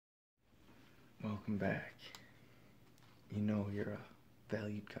Welcome back. You know you're a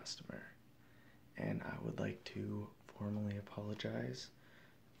valued customer, and I would like to formally apologize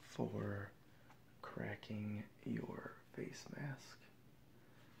for cracking your face mask.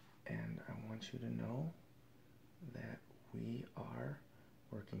 And I want you to know that we are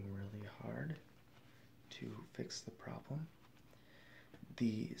working really hard to fix the problem.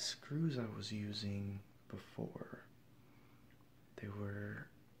 The screws I was using before, they were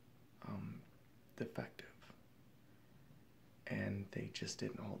defective, and they just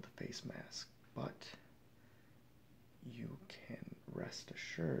didn't hold the face mask. But you can rest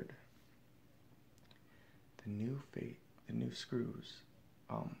assured the new screws,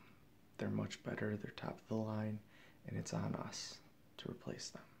 they're much better. They're top of the line, and it's on us to replace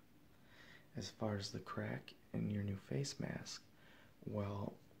them. As far as the crack in your new face mask,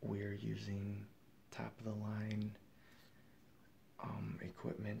 well, we're using top of the line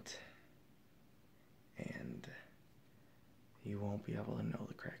equipment, and you won't be able to know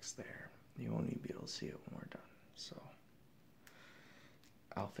the crack's there. You won't even be able to see it when we're done. So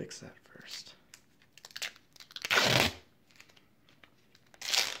I'll fix that first.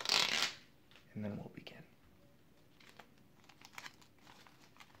 And then we'll begin.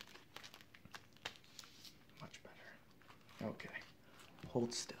 Much better. Okay.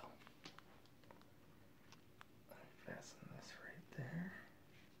 Hold still. Fasten this right there.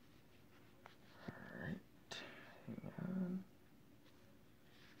 Alright. Hang on.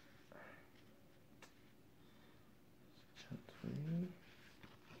 Gently.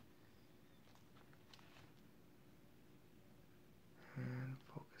 And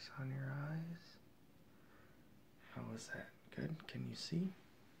focus on your eyes. How was that? Good? Can you see?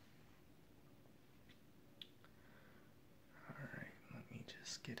 Alright, let me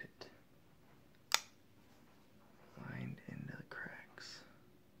just get it lined into the cracks.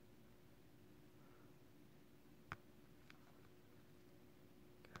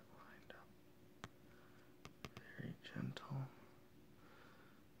 Get it lined up. Very gentle.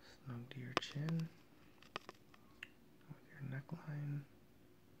 Snug to your chin. With your neckline.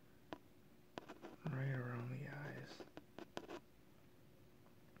 Right around the eyes.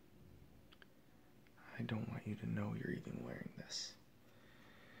 I don't want you to know you're even wearing this.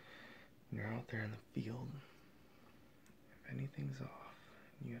 When you're out there in the field, if anything's off,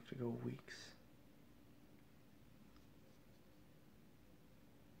 you have to go weeks.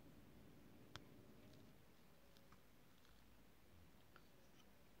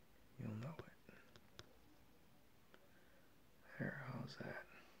 You'll know it. There, how's that?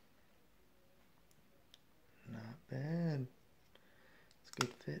 Not bad. It's a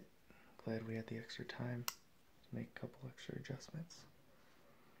good fit. Glad we had the extra time to make a couple extra adjustments.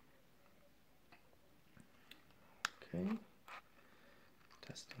 Okay.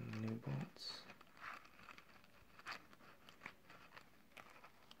 Testing the new bolts.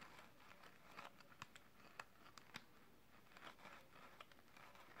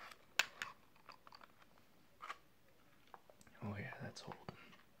 Oh yeah, that's holding.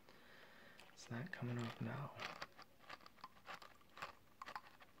 It's not coming off now.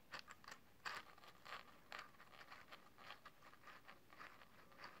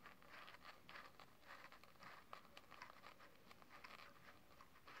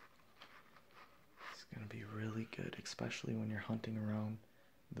 It's gonna be really good, especially when you're hunting around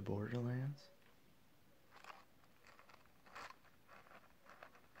the borderlands.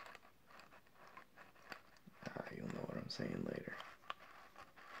 You'll know what I'm saying later.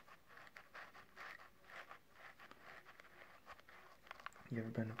 You ever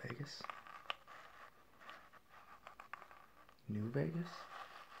been to Vegas? New Vegas?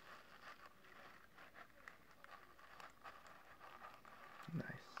 Nice.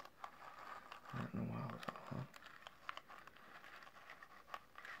 Not in a while though, huh?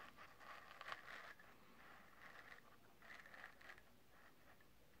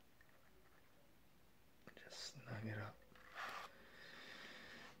 Just snug it up.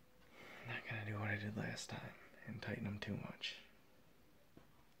 I'm not gonna do what I did last time and tighten them too much.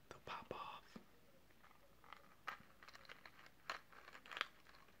 They'll pop off.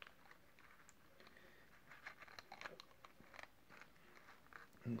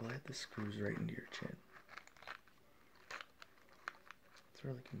 I'm glad this screws right into your chin. It's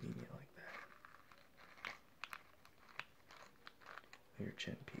really convenient like that. Your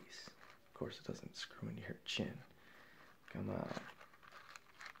chin piece. Of course it doesn't screw into your chin. Come on.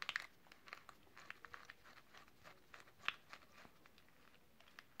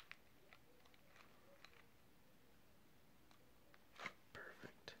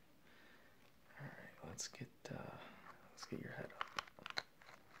 Perfect. Alright, let's get your head up.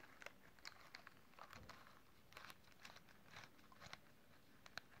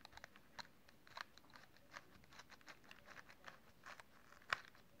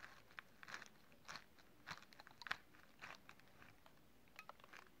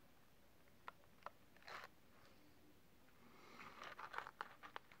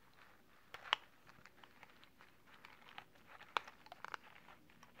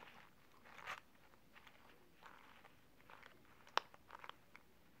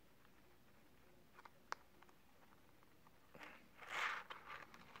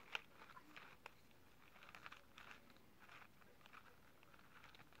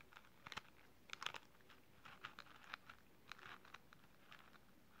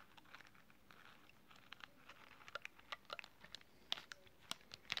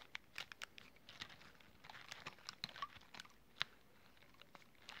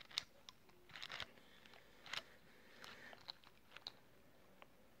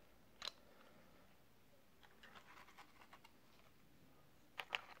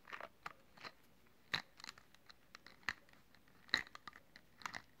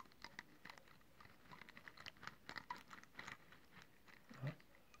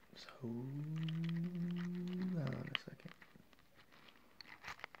 Hold on a second.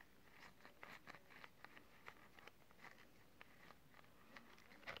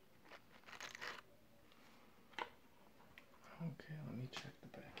 Okay, let me check the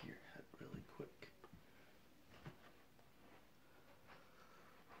back of your head really quick.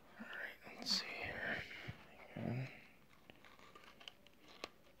 Alright, let's see here. Hang on.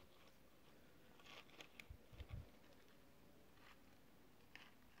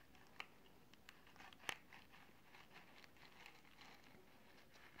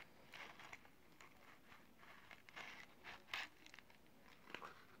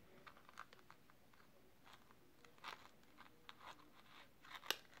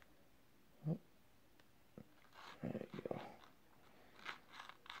 Oh, there you go.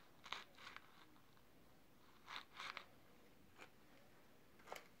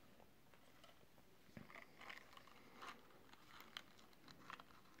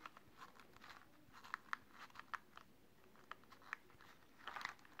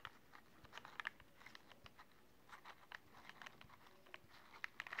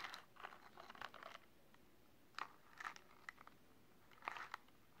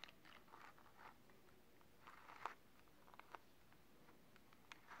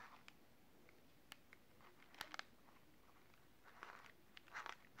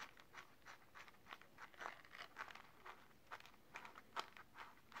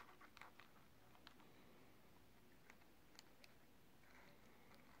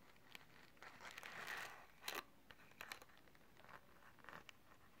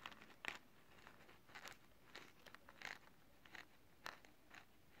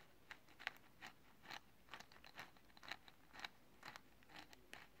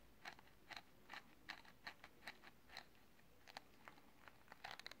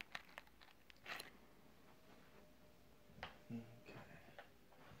 Okay.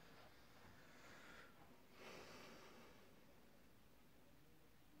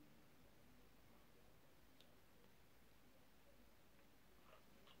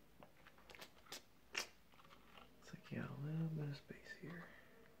 Looks like you got a little bit of space here.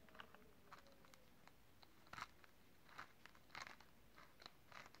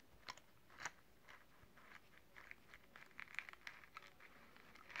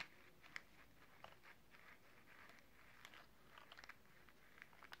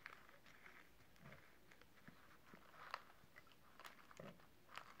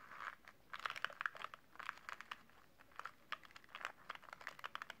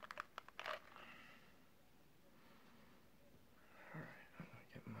 Alright, I'm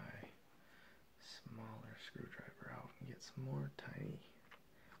gonna get my smaller screwdriver out and get some more tiny,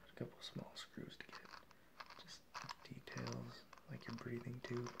 a couple small screws to get just details like your breathing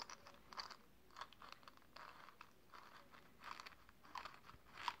tube.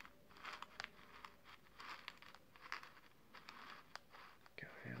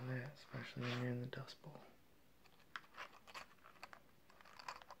 Gotta feel that, especially when you're in the Dust Bowl.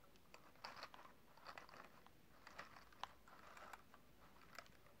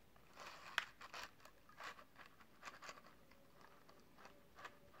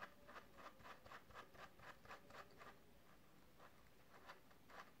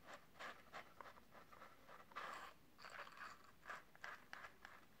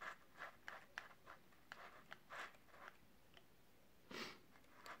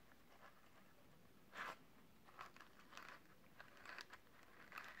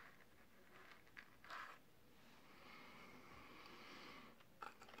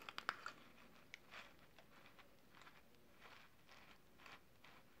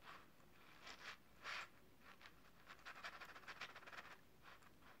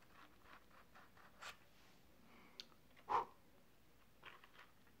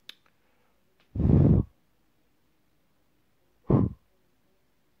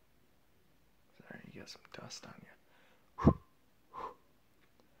 Sorry, you got some dust on you.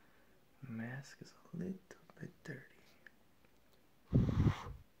 Mask is a little bit dirty.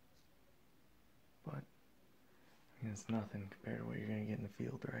 But, I mean, it's nothing compared to what you're gonna get in the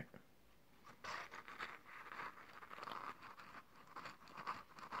field, right?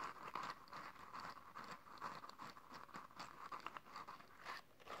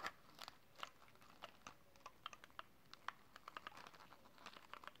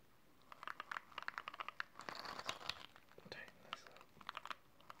 Tighten this up.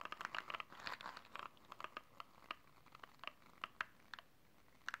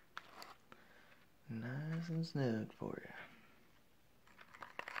 Nice and snug for you.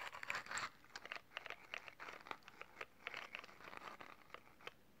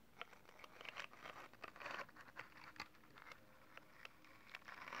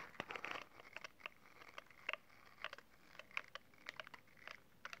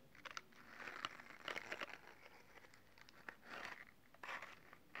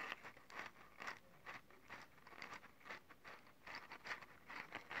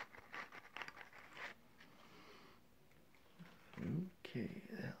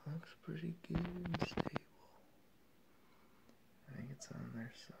 looks pretty good and stable. I think it's on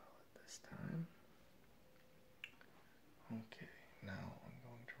there solid this time. Okay, now I'm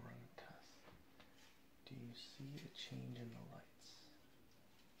going to run a test. Do you see a change in the lights?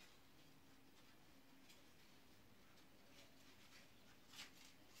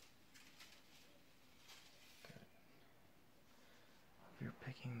 Good. If you're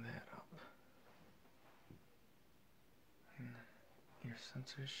picking that up, and your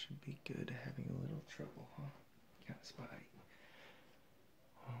sensors should be good. Having a little trouble, huh? Kind of spotty.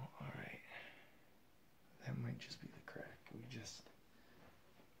 Well, alright. That might just be the crack.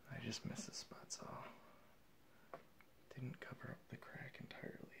 I just missed the spot saw. Didn't cover up the crack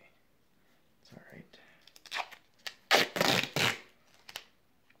entirely. It's alright.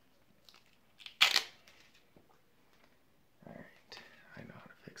 Alright, I know how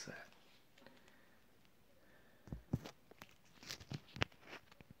to fix that.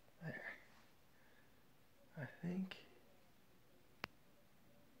 There. I think.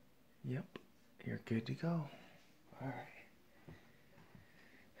 Yep, you're good to go. Alright.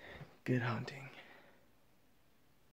 Good hunting.